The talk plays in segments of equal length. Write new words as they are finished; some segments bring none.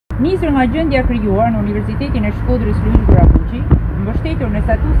Nisur nga gjendja krijuar në Universitetin e Shkodrës Luiz, mbështetur në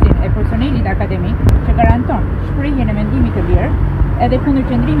statusin e personelit akademik që garanton shprehjen e mendimit të lirë edhe kundër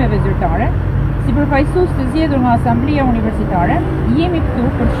qëndrimeve zyrtare, si përfaqësues të zgjedhur nga Asamblea Universitare, jemi këtu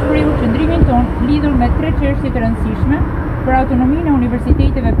për të shprehur qëndrimin tonë lidhur me 3 çështje të rëndësishme për autonominë e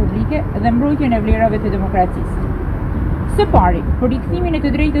universiteteve publike dhe mbrojtjen e vlerave të demokracisë. Së pari, për rikthimin e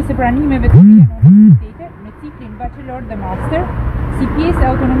të drejtës së pranimeve të në universitete në ciklin bachelor dhe master, si pjesë e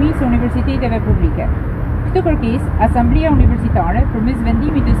autonomisë së universiteteve publike. Këtë kërkesë, Asamblea Universitare, përmes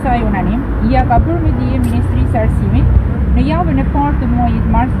vendimit të saj unanim, ia ka bërë me dije Ministrisë së Arsimit në javën e parë të muajit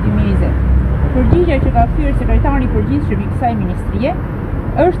mars 2020. Përgjigja që ka kthyer sekretari i përgjithshëm i kësaj ministrie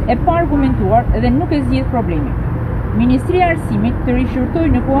është e paargumentuar dhe nuk e zgjidh problemin. Ministria e Arsimit të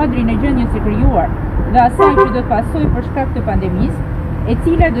rishurtojë në kuadrin e gjendjes së krijuar dhe asaj që do të pasojë për shkak të pandemisë, e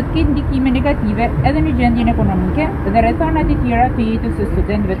cila do të ketë ndikime negative edhe në gjendjen ekonomike dhe rrethanat e tjera të jetës së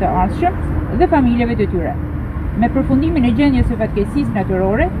studentëve të ardhshëm dhe familjeve të tyre. Me përfundimin e gjendjes së fatkeqësisë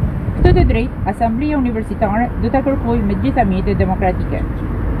natyrore, këtë të drejtë Asamblea Universitare do ta kërkojë me gjitha mjetet demokratike.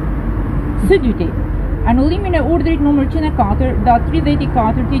 Së dyti, anullimin e urdhrit nr. 104 datë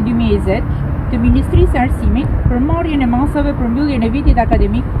 34/2020 të Ministrisë së Arsimit për marrjen e masave për mbylljen e vitit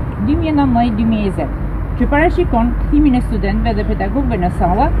akademik 2019-2020, që parashikon kthimin e studentëve dhe pedagogëve në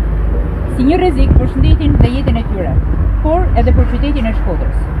salla si një rrezik për shëndetin dhe jetën e tyre, por edhe për qytetin e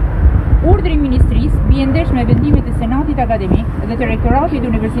Shkodrës. Urdhri i Ministrisë bie ndesh me vendimet e Senatit Akademik dhe të Rektoratit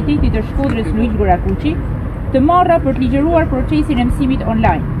të Universitetit të Shkodrës Luiz të marra për të ligjëruar procesin e mësimit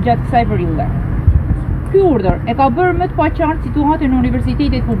online gjatë kësaj periudhe. Ky urdhër e ka bërë më të paqartë situatën në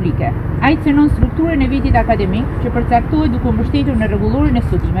universitetet publike. Ai cënon strukturën e vitit akademik që përcaktohet duke mbështetur në rregullorin e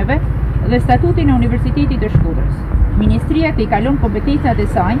studimeve dhe statutin e Universitetit të Shkodrës. Ministria të i kalon kompetencat e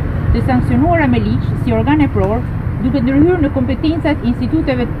saj të sankcionuara me ligj si organ e pror, duke ndërhyrë në kompetencat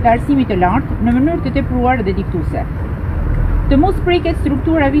instituteve të arsimit të lartë në mënyrë të tepruar dhe diktuese. Të mos preket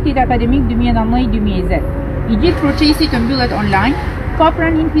struktura vitit akademik 2019-2020. I gjithë procesi të mbyllet online, pa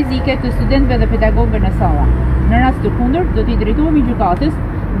praninë fizike të studentëve dhe pedagogëve në salla. Në rast të kundërt, do t'i drejtohemi gjykatës,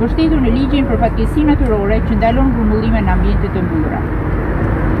 mbështetur në ligjin për fatkeqësi natyrore që ndalon grumullime në ambiente të mbyllura.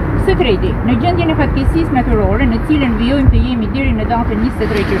 Së treti, në gjendjen e fatkeqësisë natyrore, në cilën vijojmë të jemi deri në datën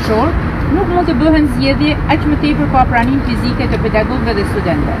 23 qershor, nuk mund të bëhen zgjedhje aq më tepër pa praninë fizike të pedagogëve dhe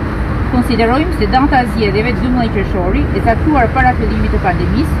studentëve. Konsiderojmë se data e zgjedhjeve 12 qershori, e caktuar para fillimit të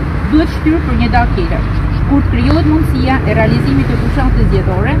pandemisë, duhet shtyrë për një datë tjetër, kur të krijohet mundësia e realizimit të fushatës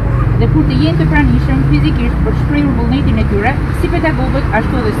zgjedhore dhe kur të jenë të pranishëm fizikisht për të shprehur vullnetin e tyre, si pedagogët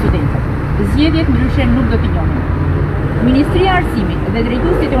ashtu edhe studentët. Zgjedhjet ndryshe nuk do t'i njohim. Ministria e Arsimit dhe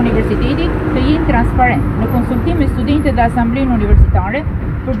drejtuesit e universitetit të jenë transparent në konsultim me studentët dhe Asamblenë Universitare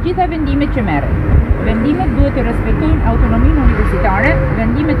për gjitha vendimet që merren. Vendimet duhet të respektojnë autonominë universitare,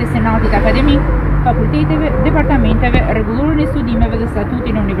 vendimet e Senatit Akademik, fakulteteve, departamenteve, rregullorin e studimeve dhe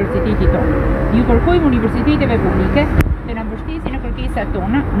statutin e universitetit tonë. Ju kërkojmë universiteteve publike të na mbështesin në kërkesat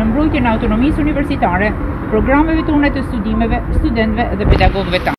tona në mbrojtjen e autonomisë universitare, programeve tona të studimeve, studentëve dhe pedagogëve tanë.